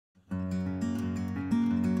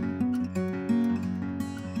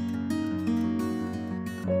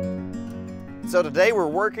So today we're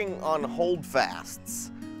working on holdfasts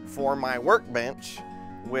for my workbench,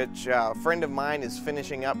 which a friend of mine is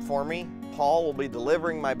finishing up for me. Paul will be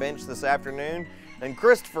delivering my bench this afternoon, and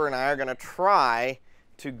Christopher and I are going to try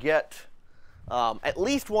to get at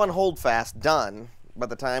least one holdfast done by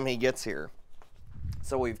the time he gets here.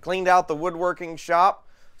 So we've cleaned out the woodworking shop.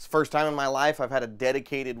 It's the first time in my life I've had a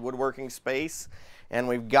dedicated woodworking space, and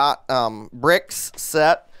we've got bricks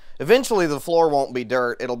set. Eventually the floor won't be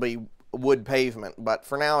dirt, it'll be wood pavement, but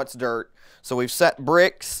for now it's dirt. So we've set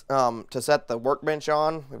bricks to set the workbench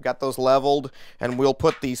on. We've got those leveled, and we'll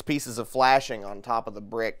put these pieces of flashing on top of the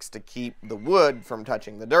bricks to keep the wood from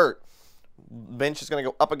touching the dirt. Bench is going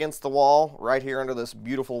to go up against the wall right here under this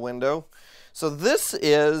beautiful window. So this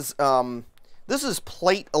is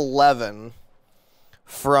plate 11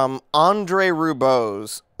 from Andre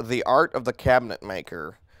Roubo's The Art of the Cabinet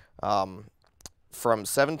Maker, from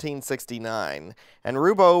 1769. And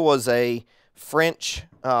Roubo was a French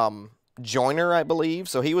joiner, I believe,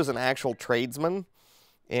 so he was an actual tradesman,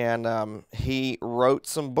 and he wrote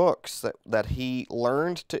some books that he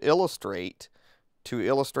learned to illustrate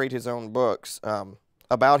his own books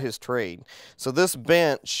about his trade. So this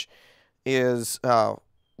bench is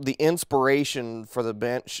the inspiration for the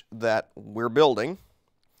bench that we're building,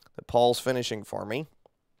 that Paul's finishing for me,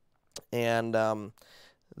 and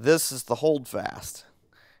this is the holdfast.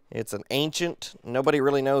 It's an ancient, nobody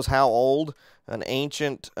really knows how old, an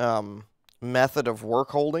ancient method of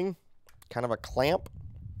work holding, kind of a clamp.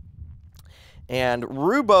 And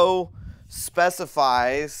Roubo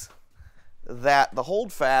specifies that the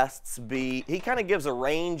holdfasts be, he kind of gives a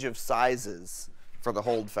range of sizes for the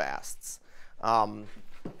holdfasts.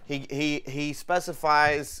 He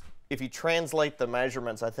specifies, if you translate the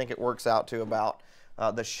measurements, I think it works out to about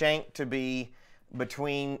the shank to be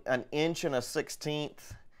between 1 1/16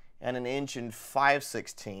 and 1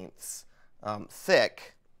 5/16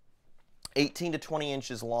 thick, 18 to 20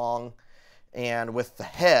 inches long, and with the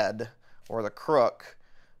head or the crook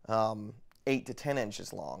 8 to 10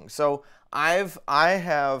 inches long. So I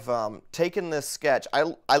have taken this sketch.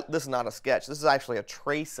 This is not a sketch. This is actually a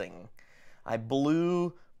tracing. I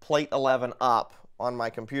blew plate 11 up on my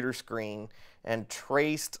computer screen and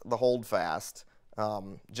traced the holdfast,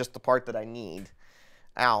 just the part that I need,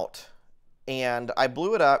 out, and I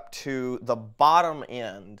blew it up to the bottom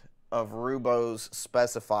end of Roubo's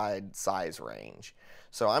specified size range.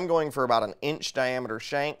 So I'm going for about 1 inch diameter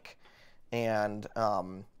shank and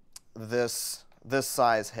this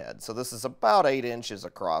size head. So this is about 8 inches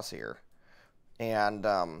across here, and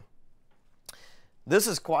this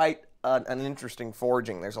is quite an interesting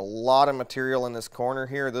forging. There's a lot of material in this corner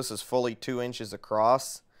here. This is fully 2 inches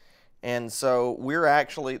across. And so we're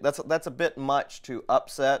actually, that's a bit much to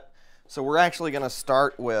upset. So we're actually going to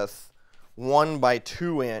start with 1 by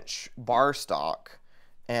 2 inch bar stock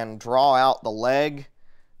and draw out the leg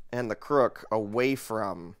and the crook away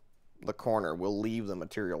from the corner. We'll leave the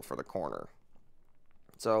material for the corner.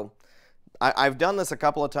 So I've done this a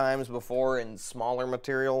couple of times before in smaller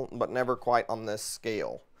material, but never quite on this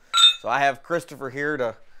scale. So I have Christopher here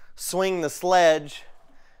to swing the sledge.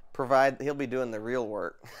 He'll be doing the real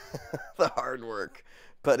work, the hard work.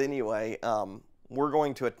 But anyway, we're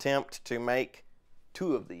going to attempt to make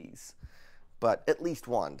 2 of these, but at least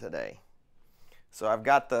 1 today. So I've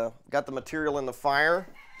got the material in the fire.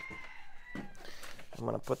 I'm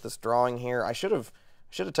going to put this drawing here. I should have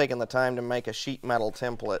taken the time to make a sheet metal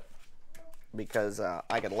template, because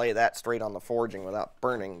I could lay that straight on the forging without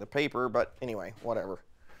burning the paper. But anyway, whatever,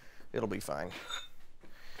 it'll be fine.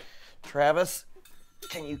 Travis,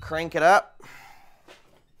 can you crank it up?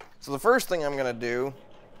 So the first thing I'm going to do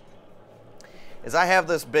is, I have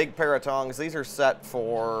this big pair of tongs. These are set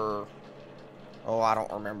for, I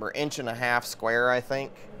don't remember, 1.5 inch square, I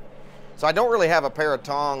think. So I don't really have a pair of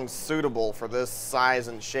tongs suitable for this size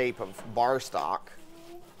and shape of bar stock.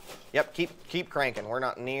 Yep, keep cranking. We're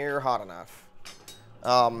not near hot enough.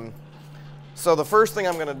 So the first thing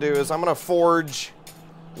I'm going to do is, I'm going to forge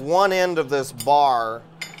one end of this bar.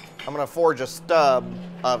 I'm going to forge a stub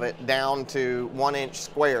of it down to 1 inch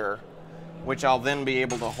square, which I'll then be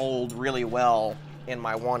able to hold really well in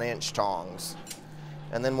my 1 inch tongs.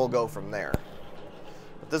 And then we'll go from there.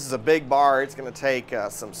 But this is a big bar. It's going to take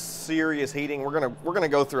some serious heating. We're going to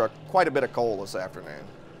go through quite a bit of coal this afternoon.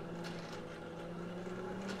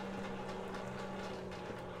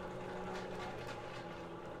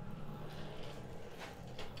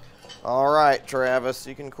 All right, Travis,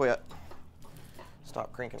 you can quit.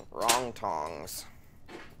 Stop cranking. Wrong tongs.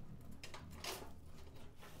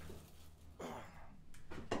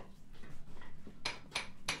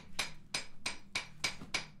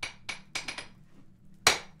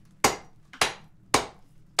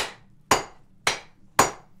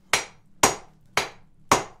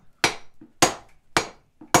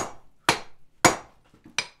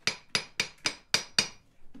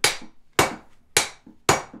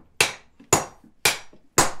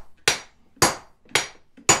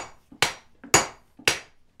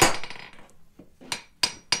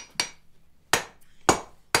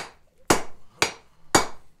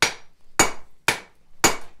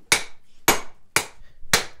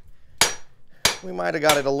 We might have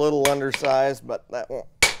got it a little undersized, but that won't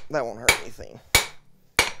hurt anything.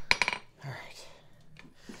 All right.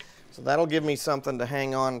 So that'll give me something to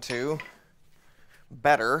hang on to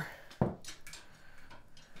better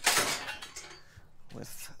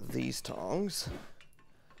with these tongs.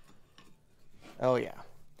 Oh yeah.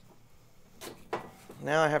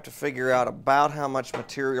 Now I have to figure out about how much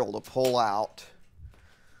material to pull out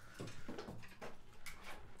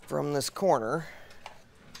from this corner.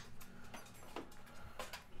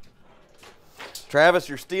 Travis,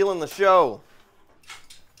 you're stealing the show.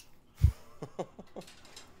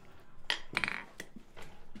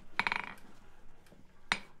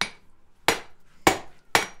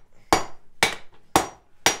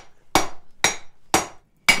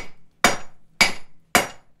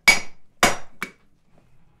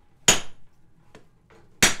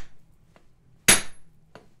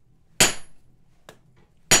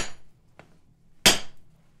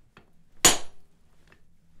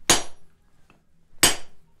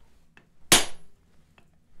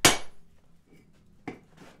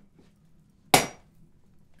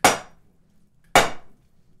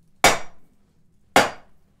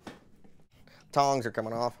 Tongs are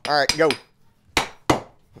coming off. All right, go.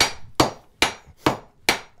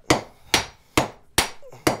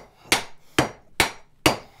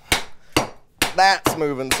 That's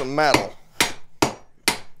moving some metal.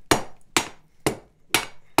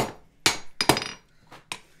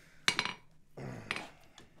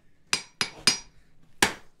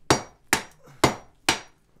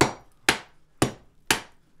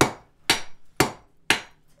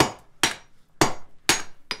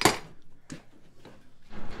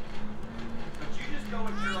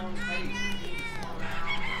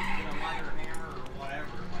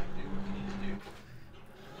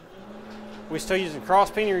 We still using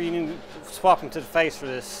cross peen, or you need to swap them to the face for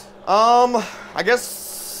this? I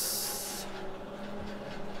guess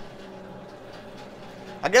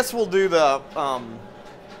we'll do the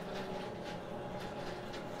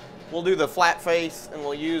flat face, and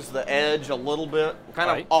we'll use the edge a little bit,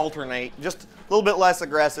 kind of alternate, just a little bit less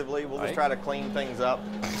aggressively. We'll just try to clean things up.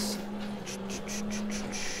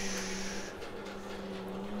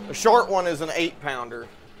 The short one is an 8-pounder.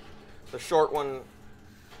 The short one,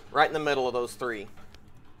 right in the middle of those three.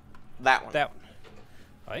 That one. That one.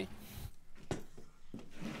 Right.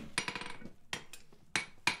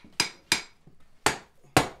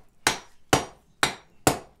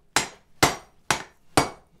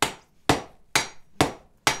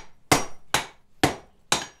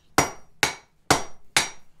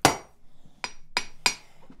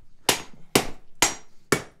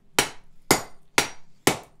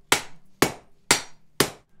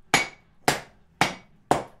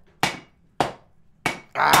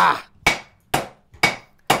 Ah!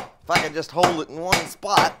 If I could just hold it in one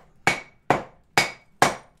spot.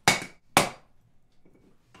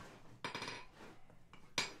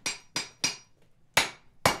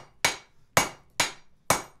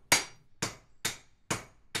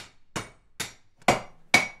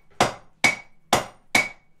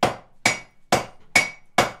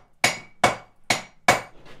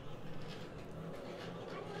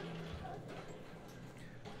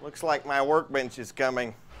 Looks like my workbench is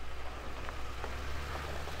coming.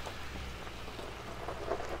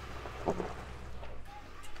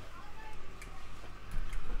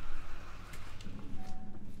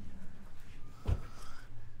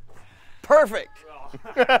 Perfect.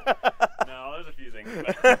 No, there's a few things.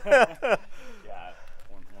 But yeah,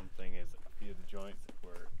 one thing is a few of the joints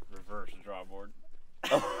were reverse drawboard.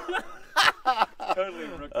 Totally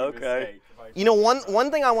rookie mistake. You know,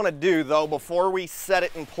 one thing I want to do though before we set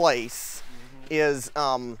it in place is I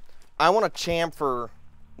want to chamfer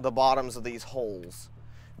the bottoms of these holes,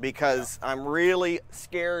 because I'm really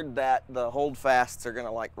scared that the holdfasts are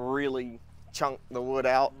gonna like really chunk the wood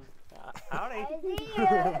out. Howdy.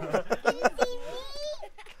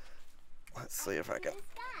 Let's see if I can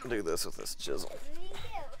do this with this chisel.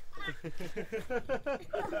 You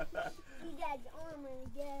got armor,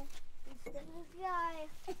 yeah.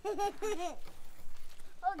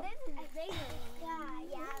 Oh, this is bigger.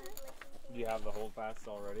 Yeah. Do you have the holdfasts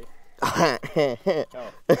already?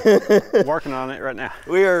 Working on it right now.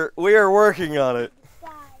 We are working on it.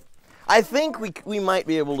 I think we might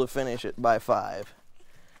be able to finish it by 5.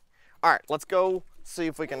 All right, let's go see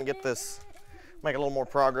if we can get this, make a little more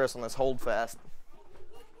progress on this holdfast.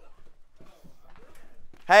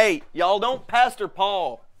 Hey, y'all don't pester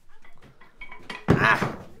Paul.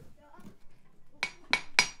 Ah.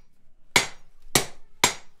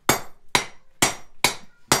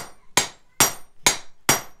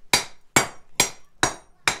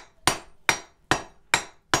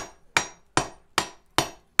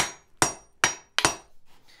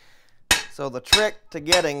 So the trick to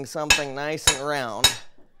getting something nice and round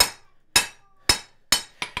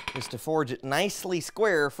is to forge it nicely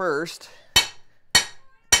square first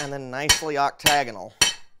and then nicely octagonal,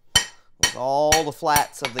 with all the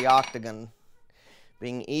flats of the octagon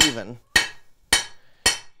being even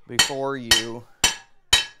before you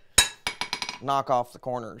knock off the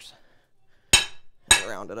corners and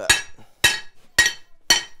round it up.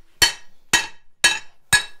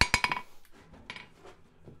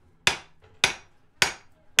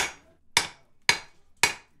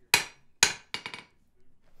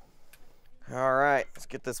 All right, let's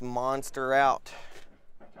get this monster out.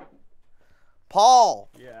 Paul!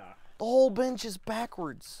 Yeah. The whole bench is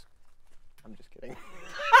backwards. I'm just kidding.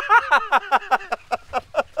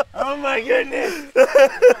 Oh my goodness!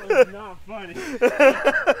 That was not funny.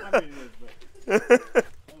 I mean, it is, but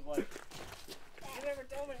I was like, you never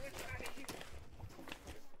told me which side did you.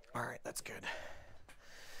 All right, that's good.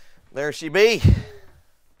 There she be.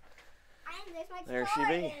 There she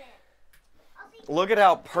be. Look at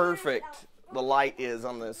how perfect the light is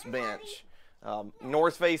on this bench.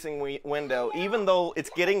 North-facing window. Even though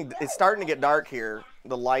it's starting to get dark here,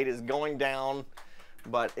 the light is going down,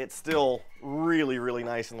 but it's still really, really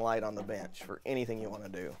nice and light on the bench for anything you want to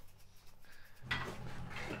do.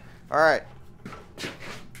 All right.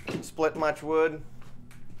 Split much wood?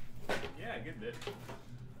 Yeah, good bit.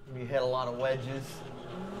 We hit a lot of wedges.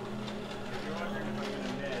 You're wondering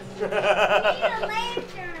if I'm Need a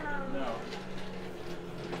lantern. No.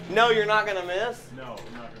 No, you're not going to miss? No,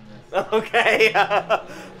 I'm not gonna miss. Okay.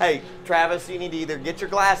 Hey, Travis, you need to either get your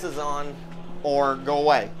glasses on or go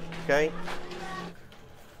away, okay?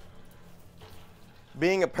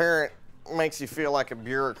 Being a parent makes you feel like a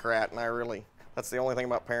bureaucrat, and that's the only thing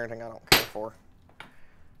about parenting I don't care for.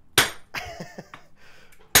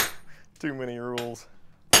 Too many rules.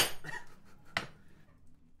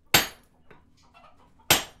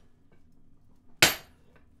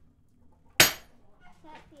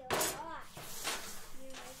 That feels hot.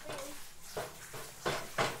 Near my face.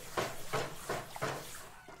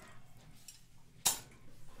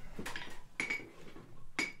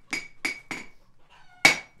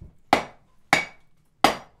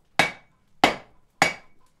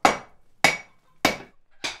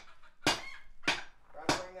 Try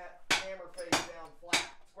to bring that hammer face down flat,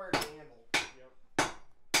 square to the anvil.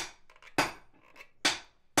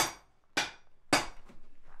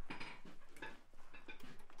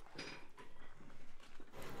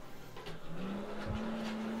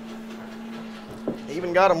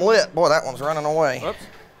 Even got them lit. Boy, that one's running away. Whoops.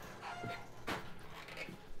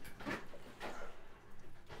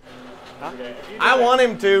 Okay, if you I want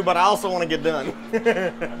him to, but I also want to get done.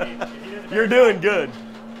 You're doing good.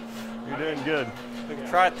 You're doing good. We can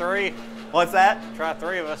try 3. What's that? Try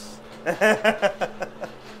 3 of us.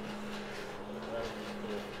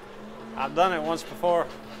 I've done it once before.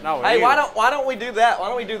 No, with Hey, you. why don't we do that? Why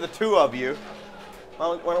don't we do the 2 of you?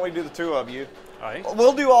 Why don't we do the 2 of you? All right.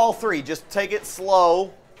 We'll do all 3. Just take it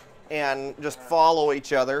slow and just follow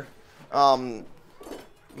each other.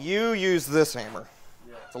 You use this hammer.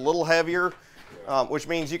 It's a little heavier, which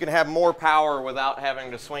means you can have more power without having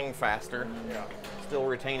to swing faster. Yeah. Still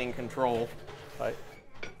retaining control. Right.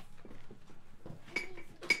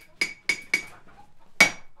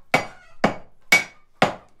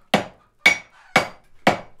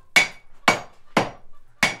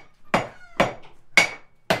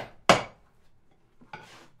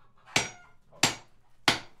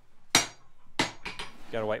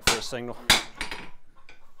 Gotta wait for a signal.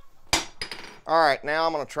 All right, now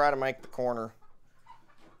I'm going to try to make the corner.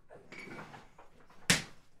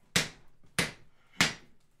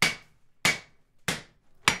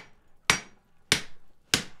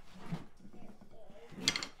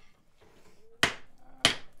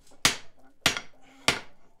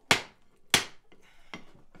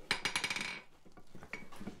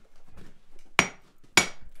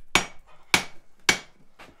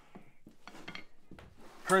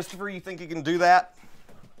 Christopher, you think you can do that?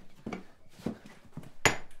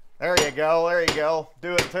 There you go, there you go.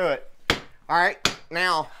 Do it to it. All right,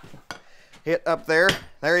 now hit up there.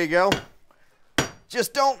 There you go.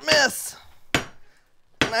 Just don't miss.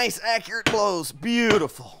 Nice, accurate blows.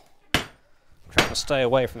 Beautiful. Trying to stay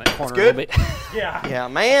away from that corner a good? little bit. Yeah. Yeah,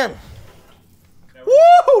 man.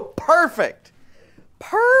 Woo! Perfect.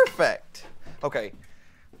 Perfect. Okay,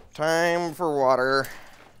 time for water.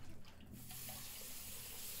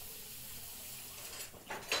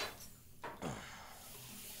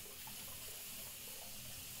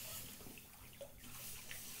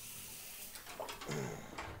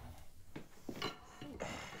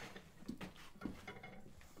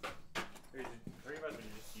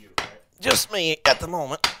 just me at the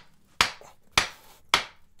moment.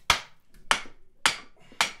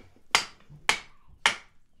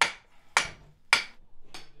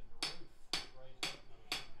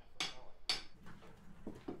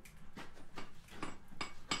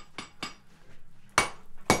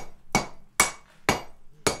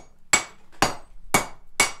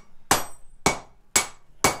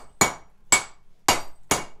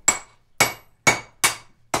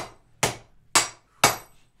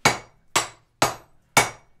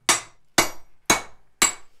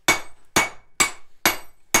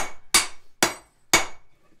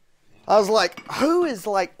 I was like, who is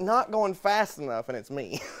like not going fast enough? And it's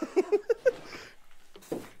me.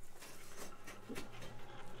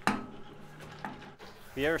 Have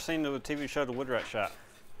you ever seen the TV show The Woodrat Shop?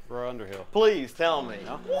 Roy Underhill. Please tell me.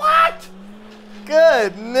 No? What?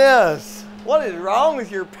 Goodness. What is wrong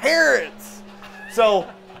with your parents?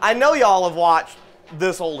 So I know y'all have watched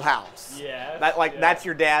This Old House. Yeah. That's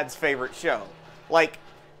your dad's favorite show. Like,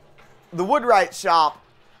 the Woodwright Shop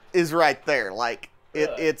is right there. Like,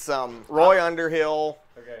 it's Roy Underhill.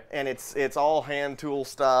 Okay. And it's all hand tool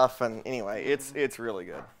stuff. And anyway, it's really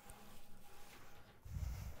good.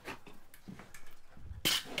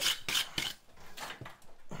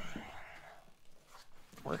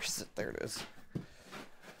 Where is it? There it is.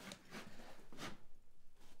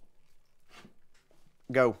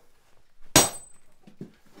 Go.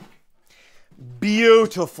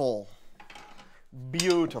 Beautiful.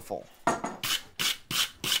 Beautiful.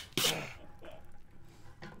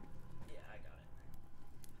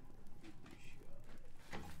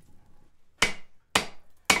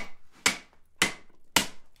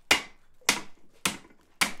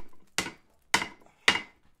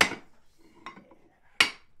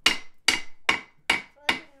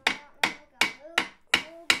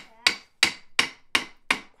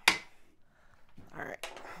 All right,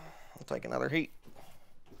 I'll take another heat.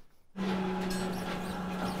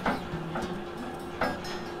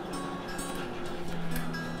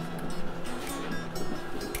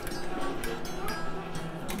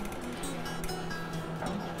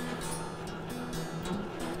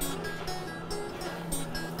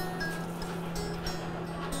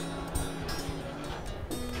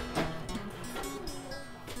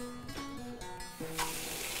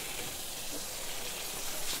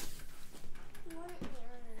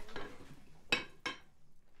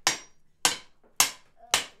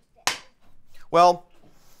 Well,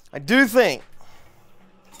 I do think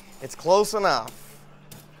it's close enough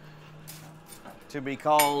to be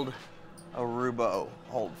called a Roubo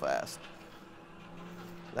Holdfast.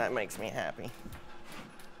 That makes me happy.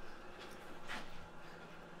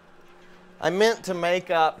 I meant to make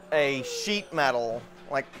up a sheet metal,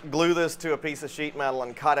 like glue this to a piece of sheet metal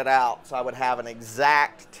and cut it out so I would have an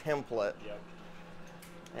exact template. Yep.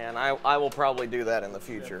 And I will probably do that in the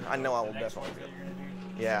future. I know I will The next definitely ones do that it. you're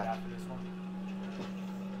gonna do, Yeah. after this one.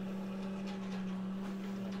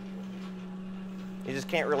 You just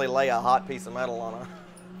can't really lay a hot piece of metal on a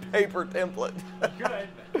paper template. Good.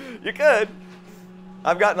 You could.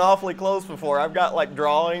 I've gotten awfully close before. I've got like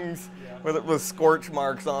drawings with scorch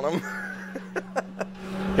marks on them.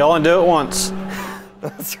 Y'all only do it once.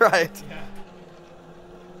 That's right. Yeah.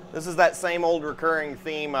 This is that same old recurring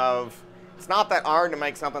theme of it's not that hard to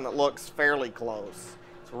make something that looks fairly close.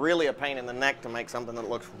 It's really a pain in the neck to make something that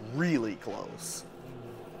looks really close.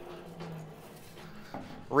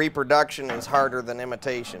 Reproduction is harder than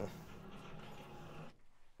imitation.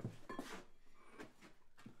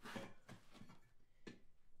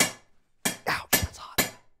 Ouch, that's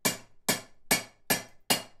hot.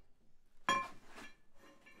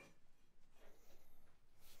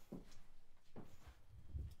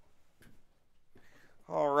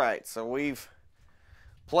 All right, so we've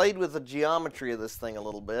played with the geometry of this thing a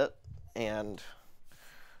little bit and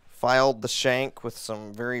filed the shank with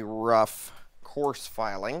some very rough coarse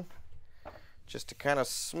filing just to kind of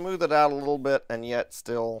smooth it out a little bit and yet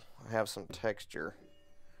still have some texture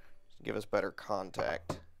to give us better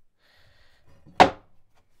contact.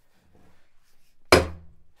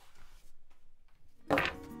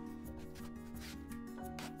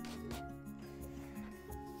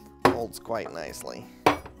 Holds quite nicely.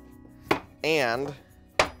 And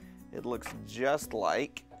it looks just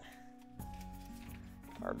like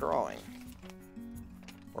our drawing.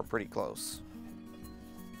 Or pretty close.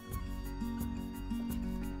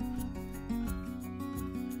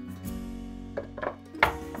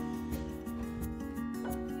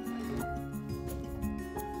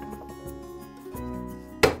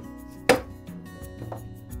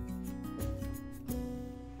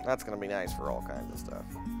 That's going to be nice for all kinds of stuff.